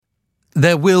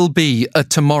There will be a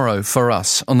tomorrow for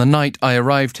us. On the night I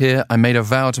arrived here, I made a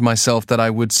vow to myself that I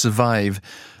would survive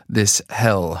this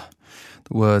hell.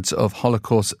 The words of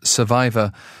Holocaust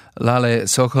survivor Lale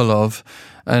Sokolov,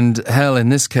 and hell in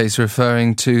this case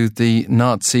referring to the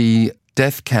Nazi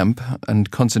death camp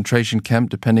and concentration camp,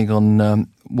 depending on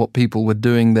what people were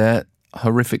doing there.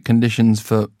 Horrific conditions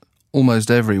for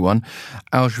almost everyone.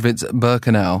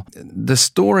 Auschwitz-Birkenau. The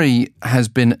story has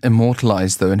been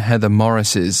immortalised, though, in Heather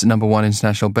Morris's #1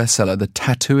 international bestseller, The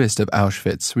Tattooist of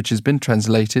Auschwitz, which has been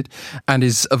translated and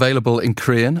is available in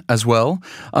Korean as well,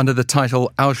 under the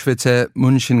title Auschwitz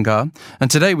Munshinga.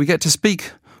 And today we get to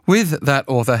speak with that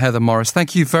author, Heather Morris.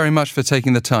 Thank you very much for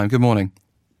taking the time. Good morning.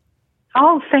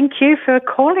 Oh, thank you for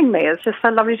calling me. It's just so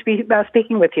lovely to be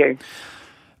speaking with you.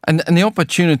 And the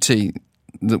opportunity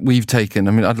that we've taken,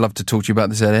 I mean, I'd love to talk to you about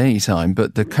this at any time,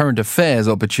 but the current affairs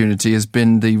opportunity has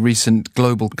been the recent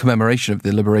global commemoration of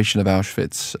the liberation of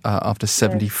Auschwitz after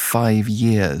 75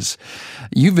 years.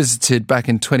 You visited back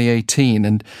in 2018,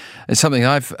 and it's something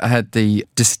I've had the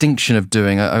distinction of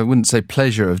doing. I wouldn't say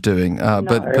pleasure of doing, No.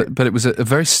 but it was a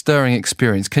very stirring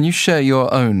experience. Can you share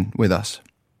your own with us?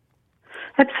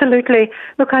 Absolutely.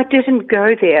 Look, I didn't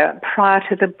go there prior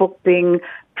to the book being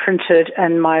printed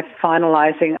and my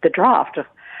finalising the draft,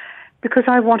 because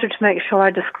I wanted to make sure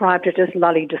I described it as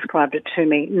Lully described it to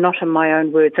me, not in my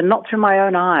own words and not through my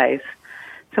own eyes.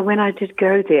 So when I did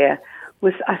go there,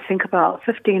 was I think about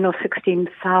 15 or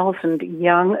 16,000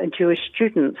 young Jewish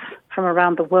students from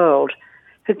around the world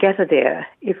who gather there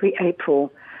every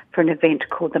April for an event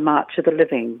called the March of the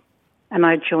Living, and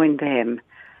I joined them.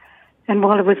 And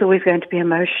while it was always going to be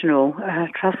emotional,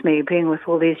 trust me, being with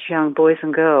all these young boys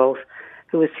and girls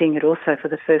who were seeing it also for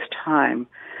the first time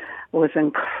was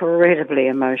incredibly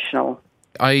emotional.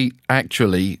 I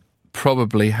actually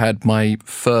probably had my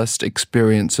first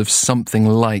experience of something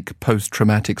like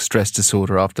post-traumatic stress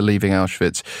disorder after leaving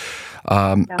Auschwitz.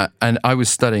 And I was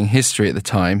studying history at the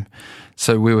time,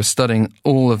 so we were studying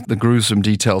all of the gruesome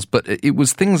details, but it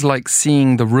was things like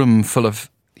seeing the room full of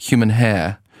human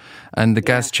hair and the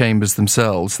gas chambers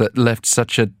themselves that left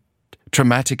such a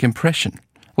traumatic impression.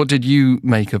 What did you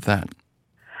make of that?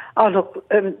 Oh, look,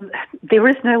 there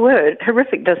is no word.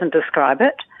 Horrific doesn't describe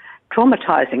it.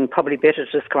 Traumatizing probably better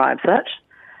describes it.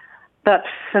 But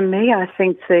for me, I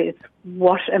think that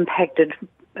what impacted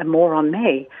more on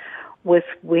me was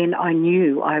when I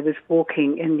knew I was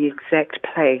walking in the exact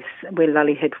place where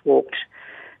Lully had walked,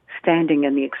 standing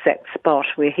in the exact spot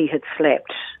where he had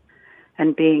slept,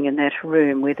 and being in that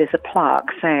room where there's a plaque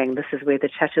saying this is where the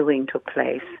tattooing took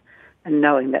place, and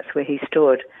knowing that's where he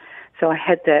stood. So I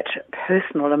had that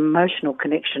personal, emotional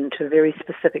connection to very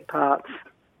specific parts.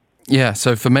 Yeah,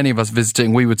 so for many of us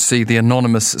visiting, we would see the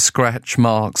anonymous scratch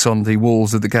marks on the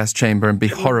walls of the gas chamber and be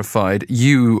horrified.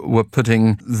 You were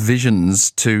putting visions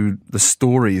to the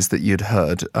stories that you'd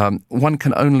heard. One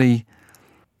can only,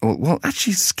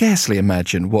 actually scarcely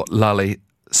imagine what Lale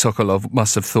Sokolov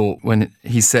must have thought when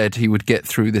he said he would get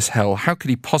through this hell. How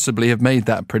could he possibly have made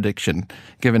that prediction,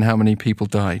 given how many people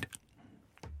died?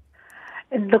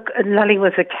 Look, Lully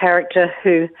was a character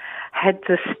who had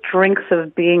the strength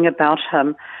of being about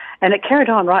him, and it carried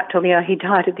on right till he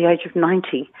died at the age of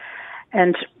 90.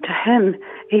 And to him,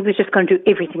 he was just going to do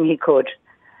everything he could.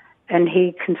 And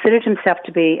he considered himself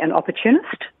to be an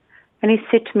opportunist. And he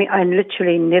said to me, I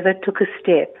literally never took a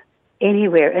step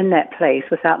anywhere in that place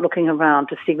without looking around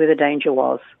to see where the danger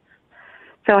was.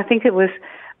 So I think it was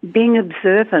being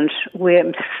observant, where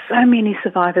so many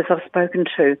survivors I've spoken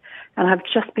to, and I've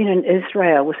just been in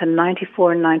Israel with a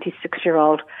 94 and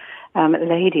 96-year-old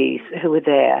ladies who were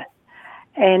there,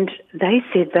 and they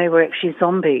said they were actually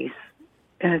zombies.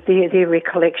 Their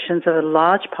recollections of a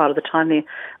large part of the time there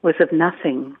was of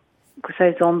nothing, because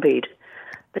they zombied.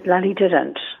 But Lully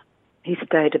didn't. He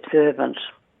stayed observant.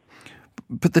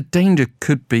 But the danger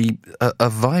could be a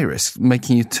virus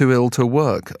making you too ill to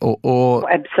work, or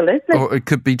absolutely, or it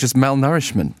could be just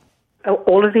malnourishment.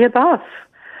 All of the above.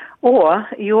 Or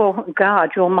your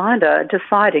guard, your minder,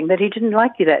 deciding that he didn't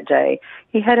like you that day.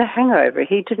 He had a hangover.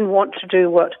 He didn't want to do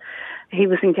what he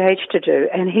was engaged to do,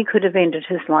 and he could have ended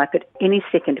his life at any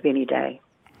second of any day.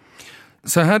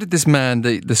 So how did this man,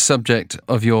 the subject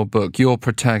of your book, your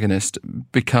protagonist,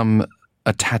 become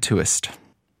a tattooist?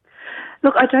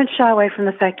 Look, I don't shy away from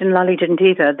the fact, and Lully didn't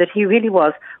either, that he really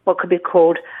was what could be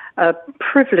called a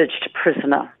privileged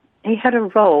prisoner. He had a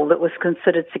role that was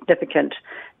considered significant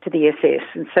to the SS,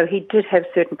 and so he did have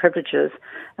certain privileges,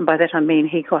 and by that I mean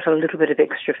he got a little bit of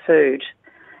extra food.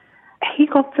 He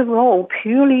got the role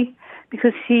purely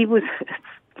because he was, it's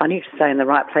funny to say, in the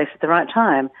right place at the right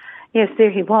time. Yes, there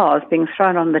he was, being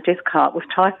thrown on the death cart with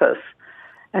typhus,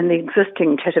 And the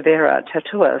existing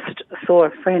tattooist, saw a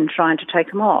friend trying to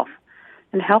take him off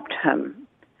and helped him.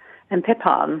 And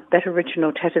Pepin, that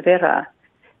original tattooist,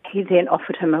 he then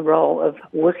offered him a role of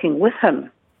working with him.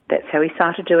 That's how he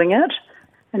started doing it.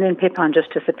 And then Pepin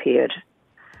just disappeared.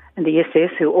 And the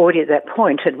SS, who already at that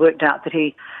point had worked out that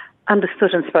he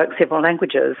understood and spoke several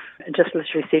languages, just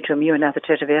literally said to him, "You're now the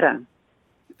tattooist."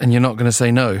 And you're not going to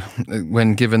say no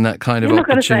when given that kind of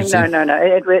opportunity? You're not going to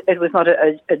say no. It was not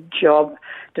a job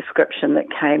description that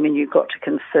came and you got to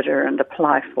consider and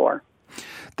apply for.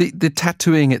 The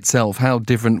tattooing itself, how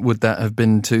different would that have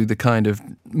been to the kind of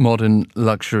modern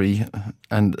luxury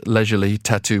and leisurely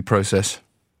tattoo process?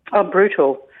 Oh,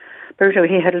 brutal.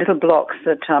 He had little blocks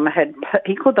that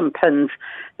he called them pins.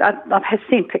 I've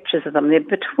seen pictures of them. They're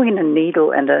between a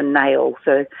needle and a nail,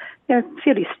 so they're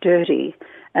fairly sturdy.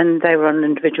 And they were on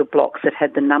individual blocks that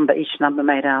had each number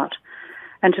made out.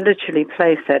 And to literally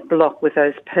place that block with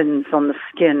those pins on the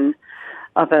skin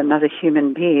of another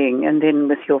human being, and then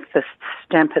with your fist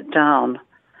stamp it down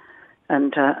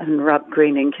and rub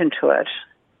green ink into it.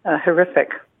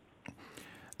 Horrific.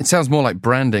 It sounds more like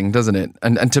branding, doesn't it?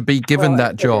 And to be given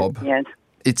that job, yes.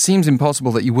 It seems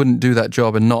impossible that you wouldn't do that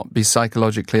job and not be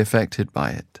psychologically affected by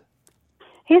it.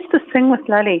 Here's the thing with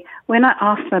Lally. When I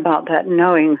asked him about that,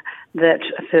 knowing that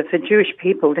for Jewish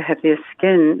people to have their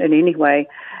skin in any way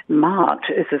marked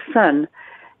is a sin,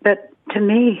 but to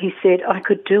me, he said, I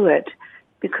could do it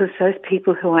because those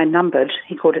people who I numbered,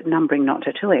 he called it numbering, not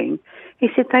tattooing, he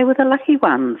said they were the lucky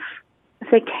ones.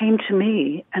 If they came to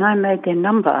me and I made their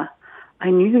number, I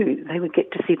knew they would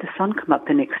get to see the sun come up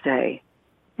the next day,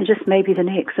 and just maybe the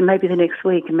next, and maybe the next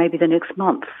week, and maybe the next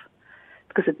month.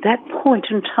 Because at that point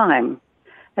in time,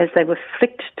 as they were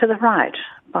flicked to the right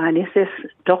by an SS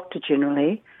doctor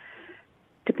generally,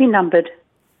 to be numbered,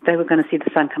 they were going to see the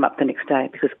sun come up the next day,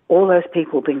 because all those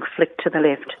people being flicked to the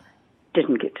left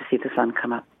didn't get to see the sun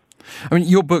come up. I mean,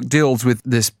 your book deals with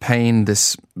this pain,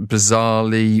 this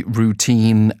bizarrely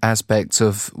routine aspects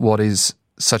of what is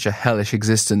such a hellish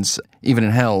existence. Even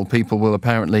in hell, people will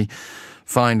apparently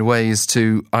find ways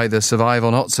to either survive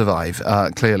or not survive,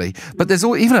 clearly. But there's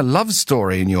even a love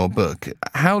story in your book.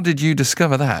 How did you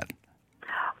discover that?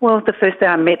 Well, the first day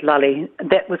I met Lally,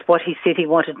 that was what he said he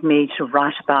wanted me to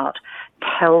write about,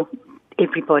 tell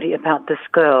everybody about this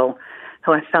girl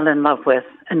who I fell in love with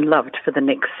and loved for the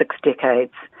next 6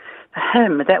 decades. For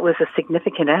him, that was a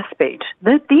significant aspect,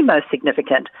 the most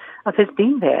significant of his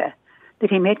being there, that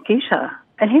he met Gita.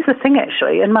 And here's the thing,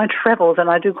 actually, in my travels, and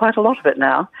I do quite a lot of it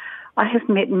now, I have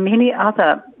met many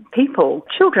other people,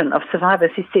 children of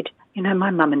survivors, who said,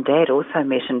 my mum and dad also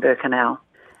met in Birkenau.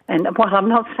 And while I'm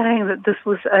not saying that this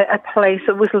was a place,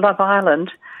 it was Love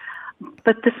Island,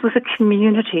 but this was a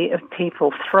community of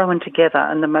people thrown together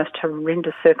in the most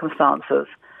horrendous circumstances.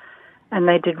 And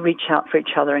they did reach out for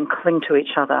each other and cling to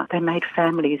each other. They made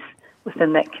families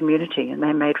within that community, and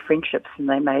they made friendships, and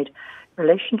they made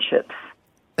relationships.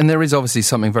 And there is obviously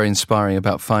something very inspiring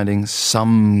about finding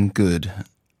some good,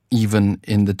 even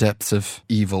in the depths of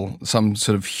evil, some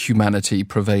sort of humanity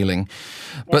prevailing.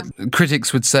 Yeah. But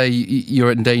critics would say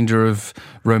you're in danger of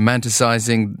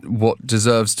romanticising what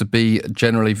deserves to be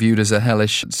generally viewed as a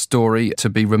hellish story, to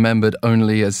be remembered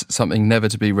only as something never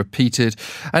to be repeated.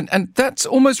 And that's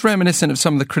almost reminiscent of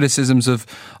some of the criticisms of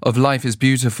Life is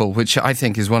Beautiful, which I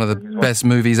think is one of the best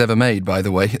movies ever made, by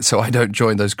the way, so I don't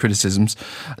join those criticisms.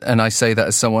 And I say that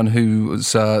as someone whose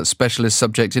specialist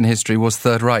subject in history was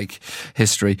Third Reich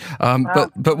history. Wow.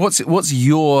 But what's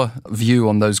your view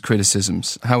on those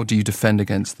criticisms? How do you defend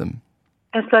against them?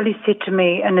 As Lally said to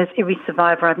me, and as every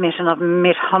survivor I've met, and I've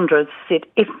met hundreds, said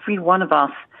every one of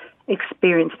us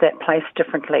experienced that place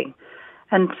differently.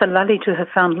 And for Lally to have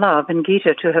found love and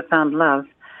Gita to have found love,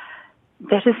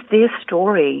 that is their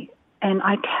story, and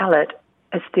I tell it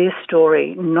as their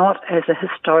story, not as a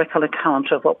historical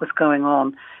account of what was going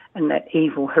on in that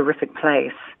evil, horrific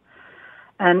place.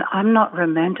 And I'm not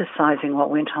romanticizing what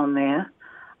went on there.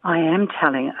 I am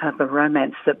telling of a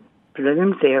romance that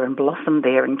bloomed there and blossomed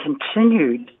there and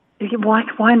continued.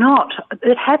 Why not?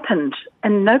 It happened,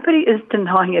 and nobody is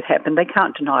denying it happened. They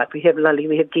can't deny it. We have Lily,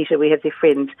 we have Gita, we have their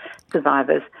friends,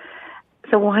 survivors.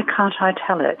 So why can't I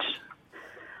tell it?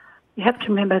 You have to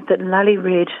remember that Lally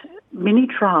read many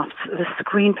drafts of the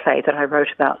screenplay that I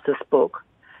wrote about this book,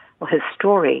 or his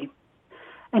story,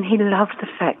 and he loved the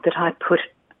fact that I put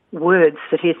words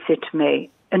that he had said to me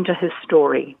into his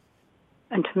story,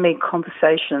 and to me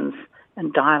conversations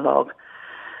and dialogue,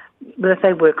 that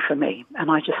they work for me.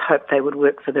 And I just hope they would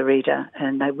work for the reader,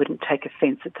 and they wouldn't take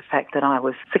offence at the fact that I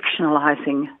was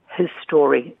fictionalising his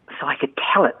story so I could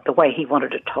tell it the way he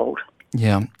wanted it told.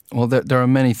 Yeah. Well, there are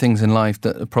many things in life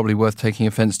that are probably worth taking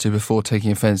offence to before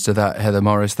taking offence to that, Heather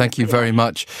Morris. Thank you very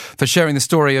much for sharing the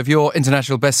story of your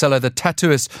international bestseller, The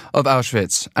Tattooist of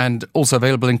Auschwitz, and also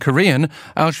available in Korean,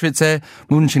 Auschwitz e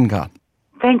Munchinga.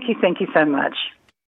 Thank you so much.